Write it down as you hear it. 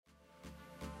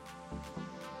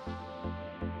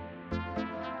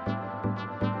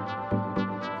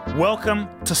Welcome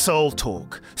to Soul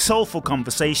Talk, soulful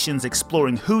conversations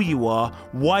exploring who you are,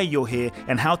 why you're here,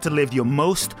 and how to live your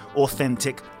most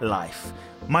authentic life.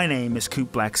 My name is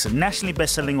Coop Blackson, nationally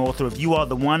best-selling author of You Are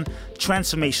the One,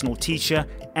 transformational teacher,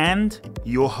 and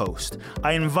your host.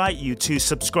 I invite you to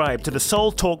subscribe to the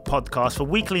Soul Talk podcast for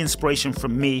weekly inspiration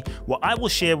from me, where I will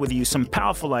share with you some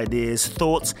powerful ideas,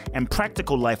 thoughts, and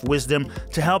practical life wisdom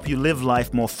to help you live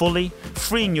life more fully,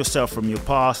 freeing yourself from your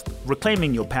past,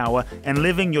 reclaiming your power, and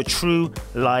living your true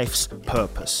life's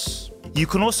purpose. You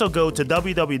can also go to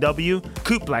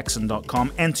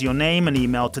www.coopblackson.com, enter your name and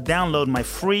email to download my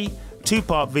free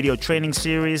 2-part video training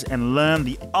series and learn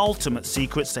the ultimate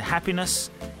secrets to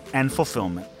happiness and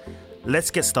fulfillment.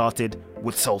 Let's get started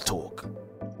with Soul Talk.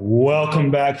 Welcome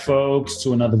back, folks,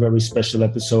 to another very special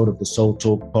episode of the Soul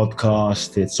Talk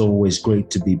podcast. It's always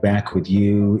great to be back with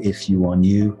you. If you are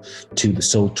new to the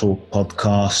Soul Talk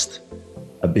podcast,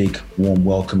 a big warm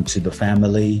welcome to the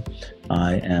family.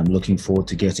 I am looking forward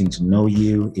to getting to know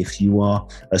you. If you are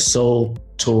a Soul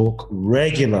Talk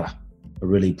regular, I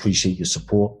really appreciate your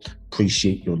support,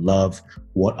 appreciate your love.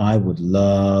 What I would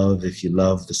love, if you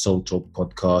love the Soul Talk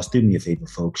podcast, do me a favor,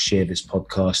 folks, share this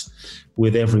podcast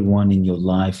with everyone in your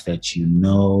life that you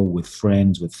know, with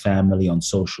friends, with family, on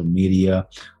social media.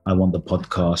 I want the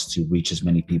podcast to reach as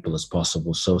many people as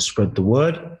possible. So spread the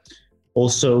word.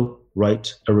 Also,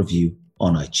 write a review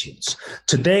on iTunes.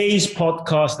 Today's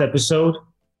podcast episode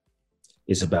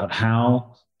is about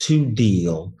how to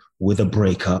deal with a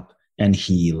breakup and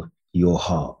heal your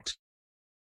heart.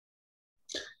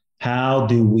 How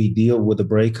do we deal with a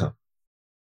breakup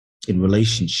in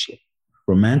relationship,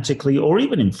 romantically, or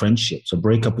even in friendships? A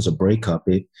breakup is a breakup.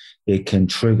 It can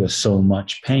trigger so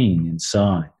much pain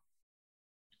inside.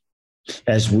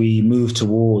 As we move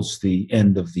towards the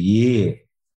end of the year,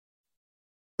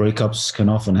 breakups can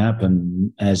often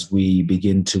happen as we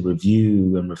begin to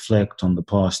review and reflect on the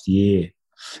past year,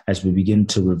 as we begin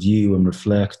to review and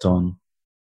reflect on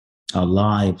our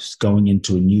lives going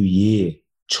into a new year,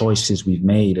 choices we've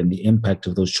made and the impact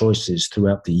of those choices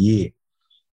throughout the year.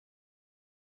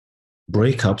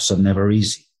 Breakups are never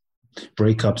easy.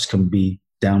 Breakups can be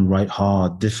downright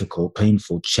hard, difficult,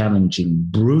 painful, challenging,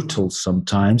 brutal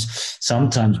sometimes.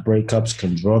 Sometimes breakups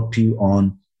can drop you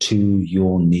on to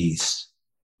your knees.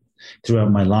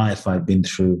 Throughout my life, I've been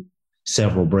through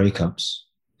several breakups.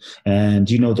 And,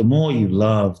 you know, the more you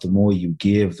love, the more you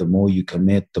give, the more you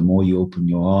commit, the more you open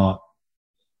your heart.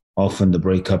 Often the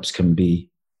breakups can be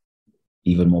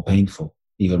even more painful,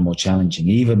 even more challenging,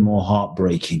 even more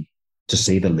heartbreaking, to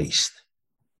say the least.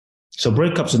 So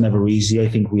breakups are never easy. I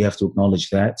think we have to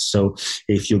acknowledge that. So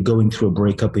if you're going through a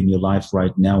breakup in your life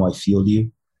right now, I feel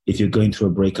you. If you're going through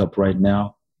a breakup right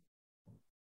now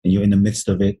and you're in the midst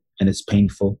of it and it's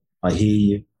painful, I hear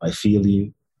you. I feel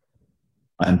you.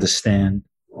 I understand.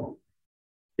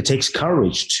 It takes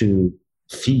courage to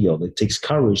feel. It takes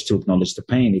courage to acknowledge the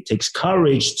pain. It takes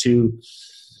courage to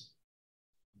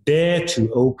dare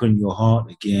to open your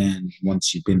heart again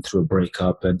once you've been through a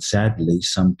breakup. And sadly,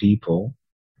 some people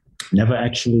never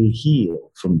actually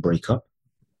heal from breakup.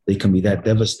 They can be that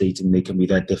devastating. They can be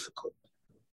that difficult.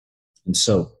 And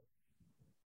so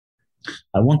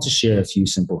I want to share a few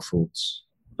simple thoughts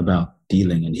about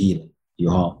dealing and healing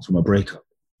your heart from a breakup.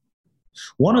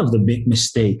 One of the big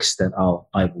mistakes that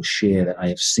I will share that I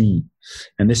have seen,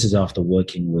 and this is after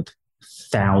working with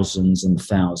thousands and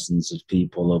thousands of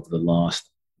people over the last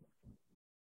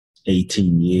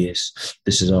 18 years.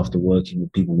 This is after working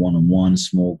with people one-on-one,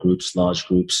 small groups, large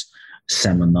groups,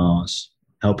 seminars,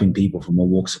 helping people from all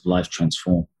walks of life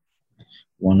transform.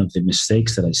 One of the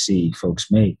mistakes that I see folks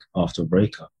make after a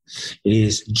breakup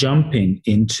is jumping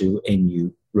into a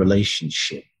new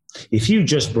relationship. If you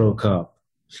just broke up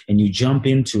and you jump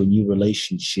into a new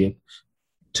relationship,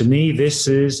 to me, this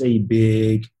is a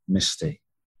big mistake.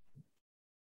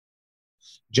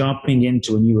 Jumping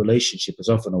into a new relationship is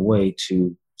often a way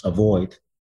to avoid,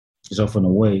 is often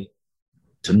a way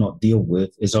to not deal with,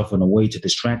 is often a way to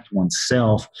distract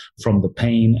oneself from the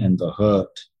pain and the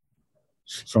hurt,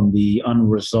 from the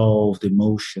unresolved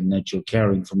emotion that you're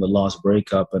carrying from the last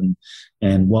breakup. And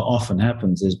what often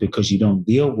happens is because you don't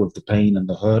deal with the pain and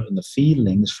the hurt and the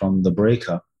feelings from the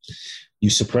breakup, you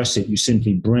suppress it. You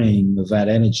simply bring that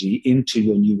energy into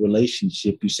your new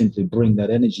relationship. You simply bring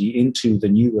that energy into the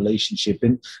new relationship.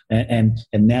 And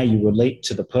now you relate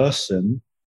to the person,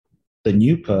 the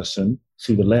new person,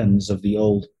 through the lens of the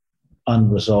old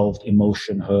unresolved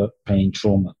emotion, hurt, pain,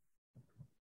 trauma.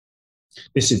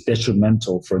 This is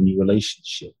detrimental for a new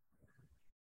relationship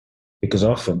because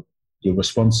often your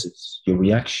responses, your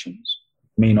reactions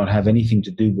may not have anything to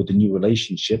do with the new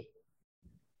relationship,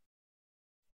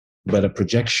 but a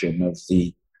projection of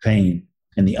the pain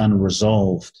and the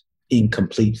unresolved,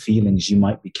 incomplete feelings you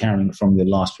might be carrying from your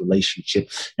last relationship.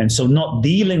 And so not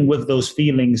dealing with those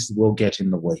feelings will get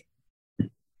in the way.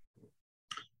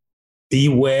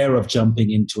 Beware of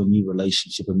jumping into a new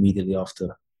relationship immediately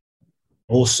after.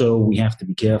 Also, we have to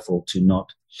be careful to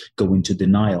not go into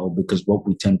denial, because what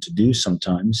we tend to do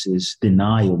sometimes is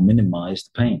deny or minimize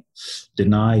the pain,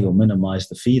 deny or minimize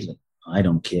the feeling. I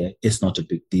don't care. It's not a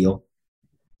big deal.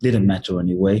 Didn't matter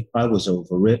anyway. I was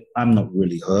over it. I'm not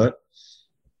really hurt.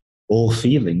 All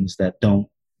feelings that don't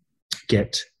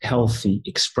get healthy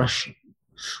expression,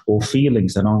 or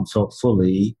feelings that aren't felt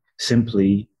fully,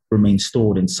 simply remain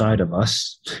stored inside of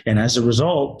us. And as a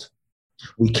result,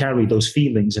 we carry those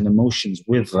feelings and emotions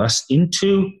with us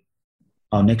into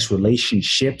our next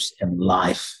relationships and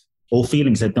life. All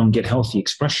feelings that don't get healthy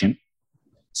expression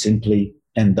simply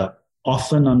end up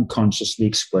often unconsciously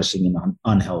expressing in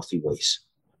unhealthy ways.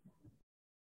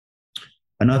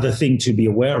 Another thing to be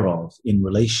aware of in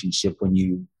relationship when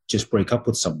you just break up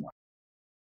with someone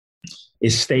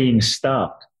is staying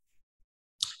stuck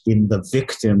in the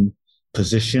victim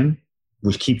position,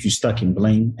 which keeps you stuck in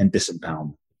blame and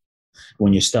disempowerment.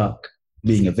 When you're stuck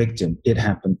being a victim, it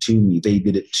happened to me, they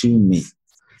did it to me,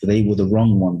 they were the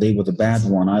wrong one, they were the bad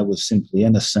one, I was simply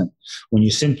innocent. When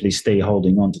you simply stay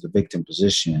holding on to the victim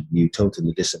position, you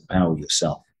totally disempower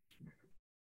yourself.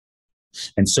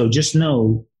 And so just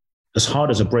know, as hard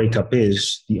as a breakup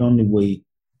is, the only way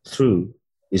through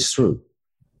is through.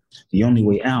 The only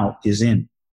way out is in.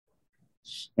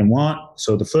 And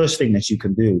so the first thing that you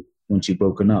can do once you've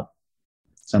broken up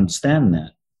is understand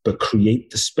that, but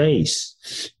create the space.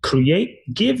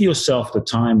 Give yourself the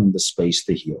time and the space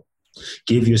to heal.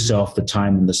 Give yourself the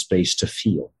time and the space to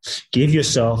feel. Give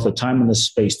yourself the time and the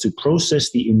space to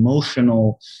process the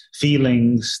emotional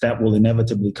feelings that will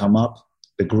inevitably come up,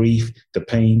 the grief, the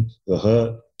pain, the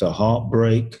hurt, the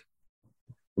heartbreak.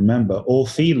 Remember, all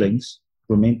feelings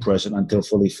remain present until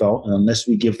fully felt, and unless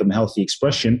we give them healthy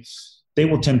expression, they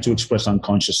will tend to express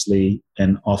unconsciously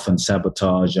and often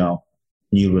sabotage our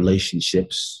new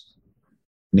relationships.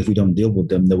 And if we don't deal with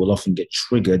them, they will often get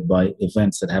triggered by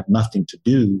events that have nothing to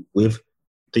do with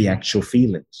the actual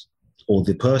feelings or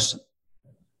the person.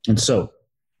 And so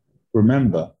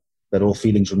remember that all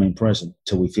feelings remain present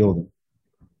till we feel them.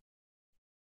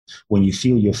 When you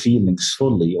feel your feelings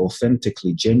fully,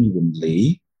 authentically,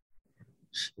 genuinely,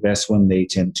 that's when they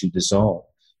tend to dissolve.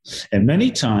 And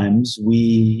many times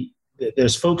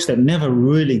there's folks that never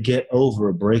really get over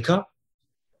a breakup.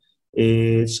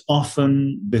 It's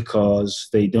often because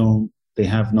they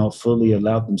have not fully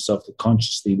allowed themselves to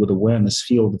consciously, with awareness,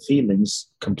 feel the feelings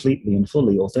completely and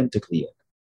fully, authentically yet.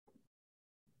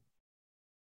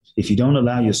 If you don't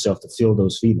allow yourself to feel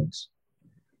those feelings,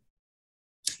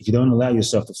 if you don't allow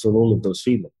yourself to feel all of those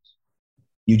feelings,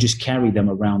 you just carry them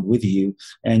around with you,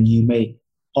 and you may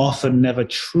often never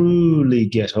truly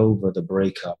get over the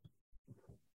breakup.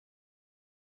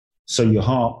 So your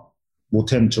heart will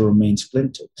tend to remain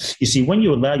splintered. You see, when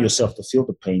you allow yourself to feel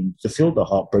the pain, to feel the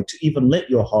heartbreak, to even let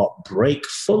your heart break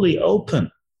fully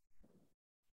open,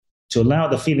 to allow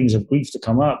the feelings of grief to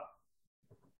come up,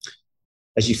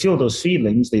 as you feel those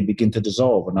feelings, they begin to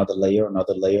dissolve, another layer,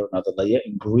 another layer, another layer.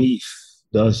 And grief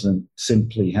doesn't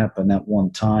simply happen at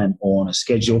one time or on a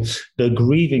schedule. The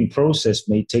grieving process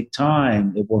may take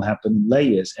time. It will happen in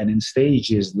layers and in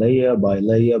stages, layer by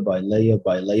layer by layer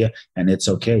by layer, and it's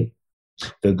okay.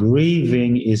 The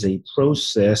grieving is a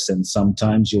process, and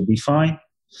sometimes you'll be fine,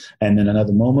 and then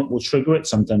another moment will trigger it.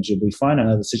 Sometimes you'll be fine.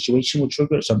 Another situation will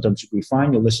trigger it. Sometimes you'll be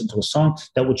fine. You'll listen to a song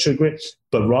that will trigger it.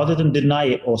 But rather than deny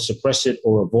it or suppress it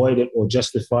or avoid it or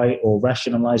justify it or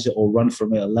rationalize it or run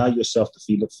from it, allow yourself to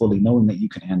feel it fully, knowing that you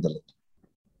can handle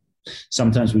it.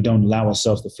 Sometimes we don't allow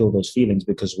ourselves to feel those feelings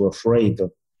because we're afraid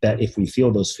that if we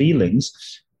feel those feelings,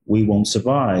 we won't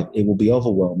survive. It will be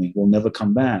overwhelming. We'll never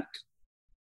come back.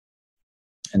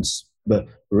 But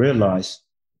realize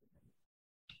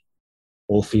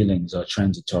all feelings are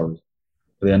transitory.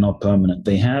 They are not permanent.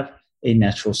 They have a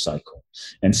natural cycle.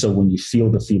 And so when you feel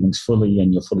the feelings fully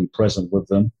and you're fully present with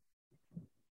them,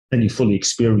 then you fully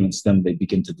experience them, they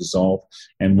begin to dissolve.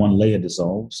 And one layer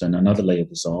dissolves and another layer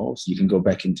dissolves. You can go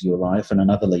back into your life and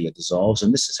another layer dissolves.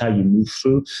 And this is how you move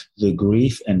through the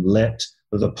grief and let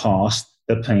the past,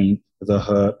 the pain, the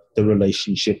hurt, the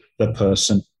relationship, the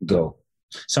person go.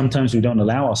 Sometimes we don't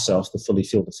allow ourselves to fully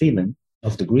feel the feeling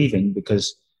of the grieving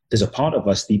because there's a part of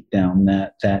us deep down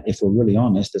that if we're really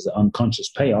honest, there's an unconscious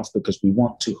payoff because we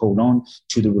want to hold on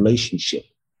to the relationship.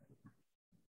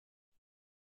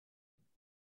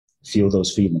 Feel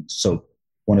those feelings. So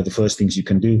one of the first things you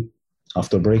can do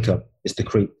after a breakup is to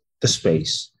create the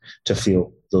space to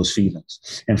feel those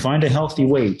feelings and find a healthy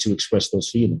way to express those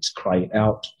feelings. Cry it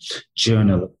out,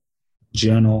 journal,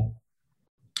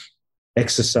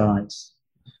 exercise,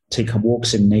 take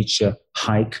walks in nature,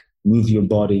 hike, move your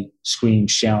body, scream,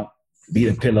 shout, beat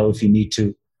a pillow if you need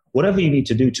to. Whatever you need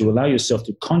to do to allow yourself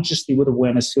to consciously, with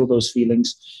awareness, feel those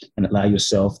feelings and allow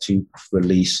yourself to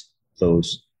release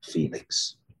those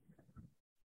feelings.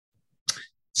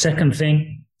 Second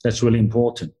thing that's really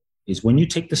important is when you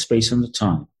take the space and the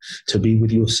time to be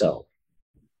with yourself,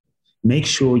 make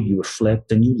sure you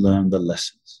reflect and you learn the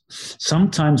lessons.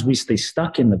 Sometimes we stay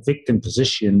stuck in the victim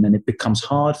position and it becomes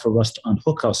hard for us to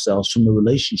unhook ourselves from the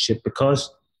relationship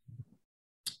because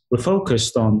we're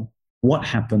focused on what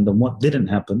happened and what didn't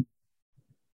happen.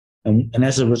 And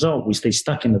as a result, we stay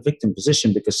stuck in the victim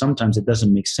position because sometimes it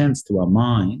doesn't make sense to our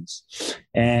minds.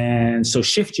 And so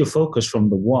shift your focus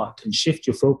from the what and shift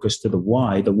your focus to the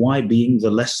why being the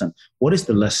lesson. What is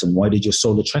the lesson? Why did your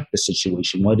soul attract this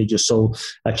situation? Why did your soul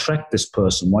attract this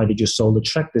person? Why did your soul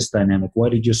attract this dynamic? Why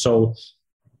did your soul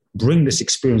bring this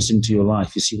experience into your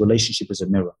life? You see, relationship is a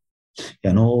mirror,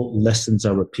 and all lessons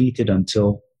are repeated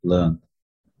until learned.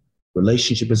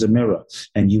 Relationship is a mirror,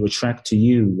 and you attract to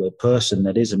you a person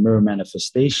that is a mirror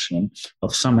manifestation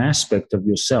of some aspect of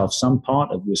yourself, some part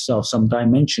of yourself, some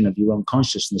dimension of your own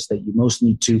consciousness that you most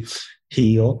need to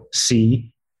heal,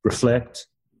 see, reflect,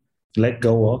 let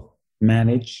go of,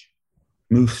 manage,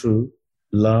 move through,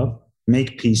 love,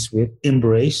 make peace with,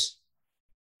 embrace.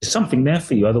 There's something there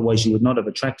for you. Otherwise, you would not have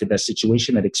attracted that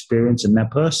situation, that experience, and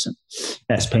that person.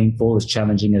 As painful, as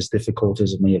challenging, as difficult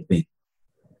as it may have been.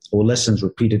 Or lessons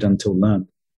repeated until learned.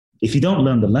 If you don't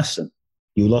learn the lesson,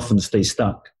 you'll often stay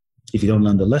stuck. If you don't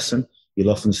learn the lesson, you'll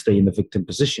often stay in the victim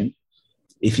position.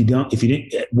 If you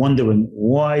didn't wondering,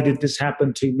 why did this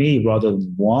happen to me, rather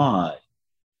than why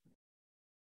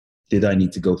did I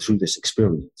need to go through this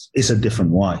experience? It's a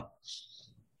different why.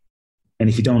 And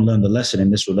if you don't learn the lesson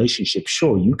in this relationship,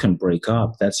 sure, you can break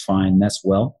up. That's fine. That's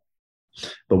well.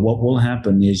 But what will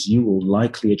happen is you will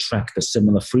likely attract a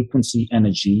similar frequency,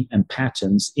 energy, and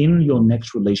patterns in your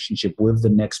next relationship with the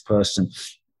next person.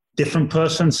 Different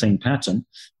person, same pattern.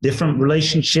 Different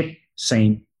relationship,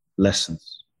 same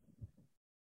lessons.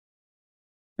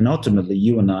 And ultimately,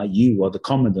 you are the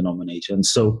common denominator. And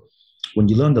so when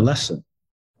you learn the lesson,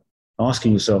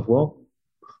 asking yourself, well,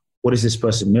 what is this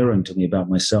person mirroring to me about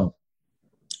myself?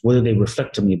 What do they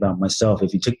reflect to me about myself?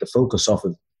 If you take the focus off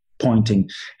of pointing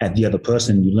at the other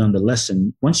person, you learn the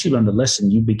lesson. Once you learn the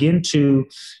lesson, you begin to,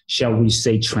 shall we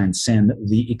say, transcend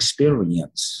the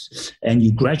experience. And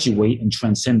you graduate and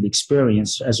transcend the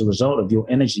experience as a result of your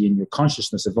energy and your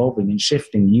consciousness evolving and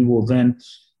shifting. You will then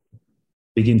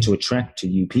begin to attract to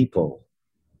you people,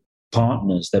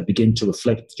 partners that begin to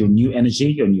reflect your new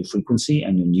energy, your new frequency,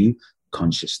 and your new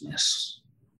consciousness.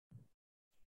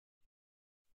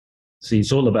 See,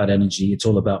 it's all about energy. It's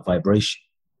all about vibration.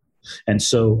 And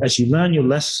so as you learn your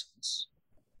lessons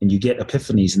and you get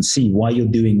epiphanies and see why you're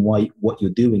doing what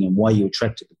you're doing and why you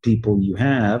attracted the people you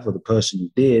have or the person you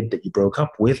did that you broke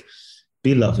up with,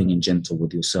 be loving and gentle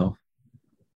with yourself.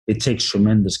 It takes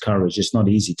tremendous courage. It's not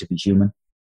easy to be human.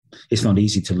 It's not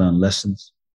easy to learn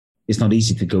lessons. It's not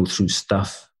easy to go through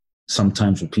stuff,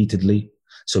 sometimes repeatedly.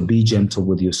 So be gentle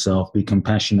with yourself, be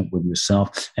compassionate with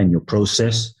yourself and your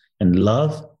process, and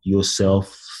love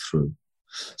yourself through.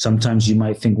 Sometimes you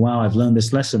might think, wow, I've learned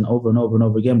this lesson over and over and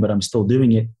over again, but I'm still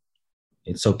doing it.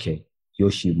 It's okay. You're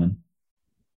human.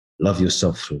 Love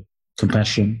yourself through.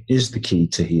 Compassion is the key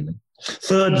to healing.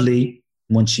 Thirdly,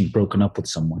 once you've broken up with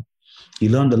someone, you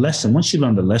learn the lesson. Once you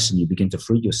learn the lesson, you begin to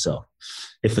free yourself.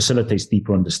 It facilitates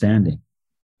deeper understanding.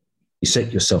 You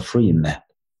set yourself free in that.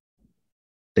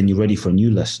 Then you're ready for a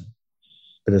new lesson.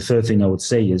 But the third thing I would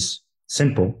say is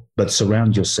simple, but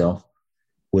surround yourself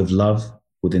with love,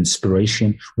 with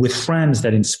inspiration, with friends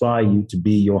that inspire you to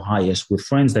be your highest, with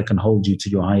friends that can hold you to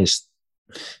your highest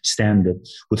standard,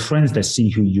 with friends that see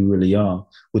who you really are,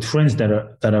 with friends that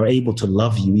are able to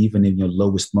love you even in your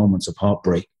lowest moments of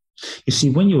heartbreak. You see,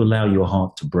 when you allow your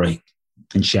heart to break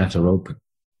and shatter open,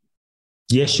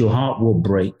 yes, your heart will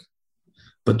break,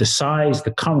 but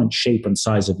the current shape and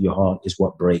size of your heart is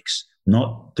what breaks,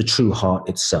 not the true heart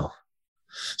itself.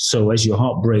 So as your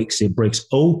heart breaks, it breaks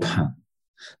open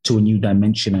to a new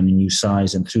dimension and a new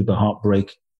size. And through the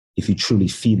heartbreak, if you truly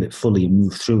feel it fully and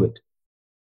move through it,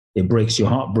 your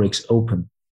heart breaks open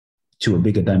to a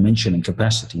bigger dimension and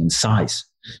capacity and size.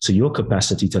 So your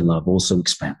capacity to love also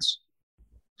expands.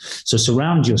 So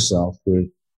surround yourself with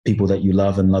people that you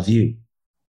love and love you.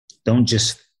 Don't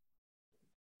just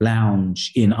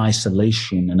lounge in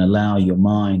isolation and allow your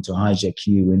mind to hijack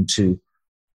you into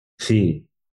fear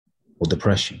or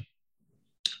depression.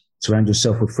 Surround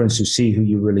yourself with friends who see who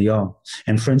you really are,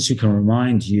 and friends who can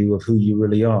remind you of who you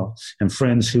really are, and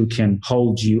friends who can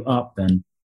hold you up and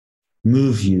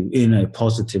move you in a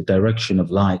positive direction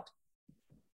of light.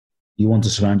 You want to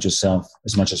surround yourself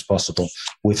as much as possible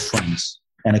with friends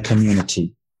and a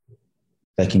community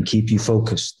that can keep you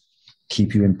focused,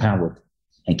 keep you empowered,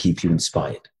 and keep you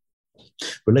inspired.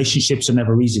 Relationships are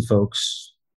never easy,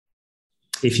 folks.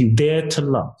 If you dare to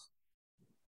love,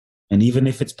 and even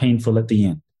if it's painful at the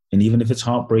end, and even if it's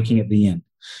heartbreaking at the end,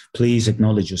 please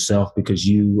acknowledge yourself, because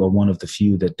you are one of the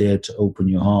few that dare to open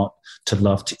your heart to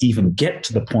love, to even get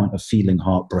to the point of feeling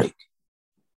heartbreak,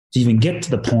 to even get to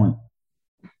the point.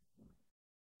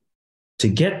 To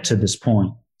get to this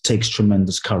point takes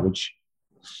tremendous courage.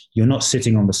 You're not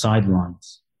sitting on the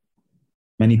sidelines.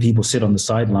 Many people sit on the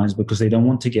sidelines because they don't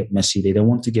want to get messy. They don't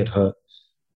want to get hurt.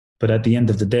 But at the end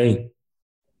of the day,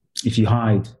 if you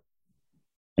hide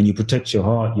and you protect your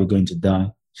heart, you're going to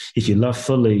die. If you love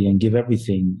fully and give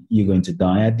everything, you're going to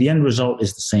die. The end result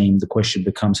is the same. The question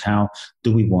becomes, how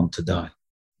do we want to die?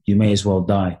 You may as well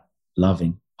die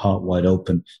loving, heart wide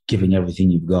open, giving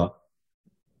everything you've got.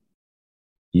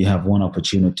 You have one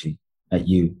opportunity at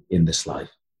you in this life.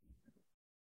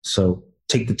 So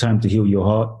take the time to heal your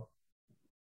heart.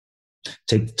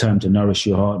 Take the time to nourish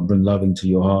your heart and bring love into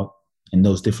your heart in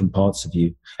those different parts of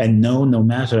you. And know, no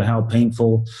matter how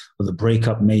painful the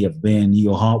breakup may have been,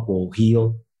 your heart will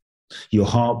heal. Your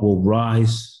heart will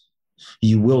rise.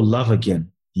 You will love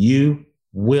again. You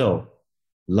will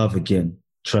love again.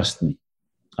 Trust me.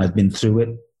 I've been through it.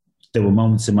 There were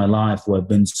moments in my life where I've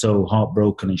been so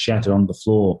heartbroken and shattered on the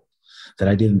floor that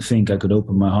I didn't think I could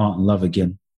open my heart and love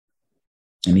again.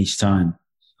 And each time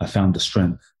I found the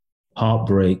strength.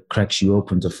 Heartbreak cracks you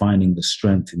open to finding the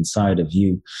strength inside of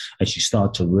you as you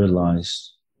start to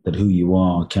realize that who you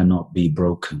are cannot be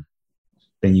broken.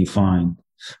 Then you find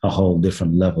a whole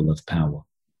different level of power,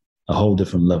 a whole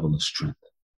different level of strength.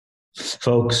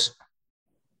 Folks,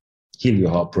 heal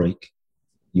your heartbreak.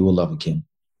 You will love again.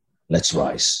 Let's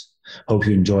rise. Hope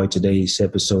you enjoyed today's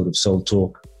episode of Soul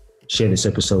Talk. Share this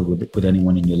episode with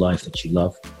anyone in your life that you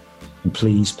love. And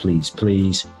please, please,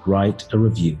 please write a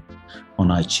review on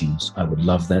iTunes. I would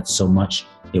love that so much.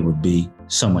 It would be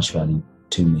so much value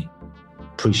to me.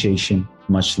 Appreciation,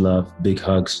 much love, big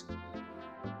hugs.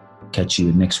 Catch you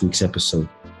in next week's episode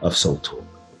of Soul Talk.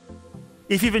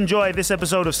 If you've enjoyed this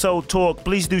episode of Soul Talk,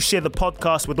 please do share the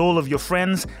podcast with all of your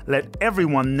friends. Let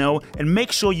everyone know, and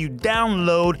make sure you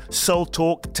download Soul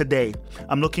Talk today.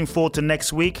 I'm looking forward to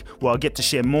next week, where I'll get to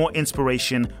share more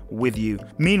inspiration with you.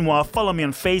 Meanwhile, follow me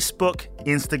on Facebook,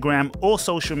 Instagram, or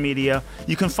social media.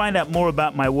 You can find out more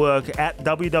about my work at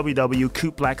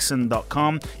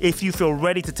www.coopblackson.com. If you feel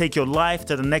ready to take your life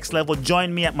to the next level,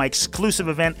 join me at my exclusive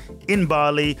event in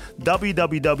Bali,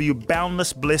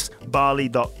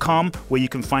 www.boundlessblissbali.com, where you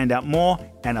can find out more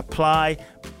and apply.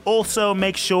 Also,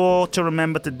 make sure to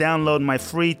remember to download my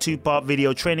free 2-part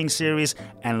video training series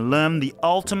and learn the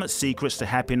ultimate secrets to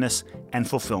happiness and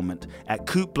fulfillment at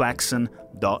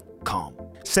coopblackson.com.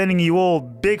 Sending you all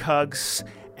big hugs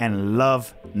and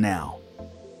love now.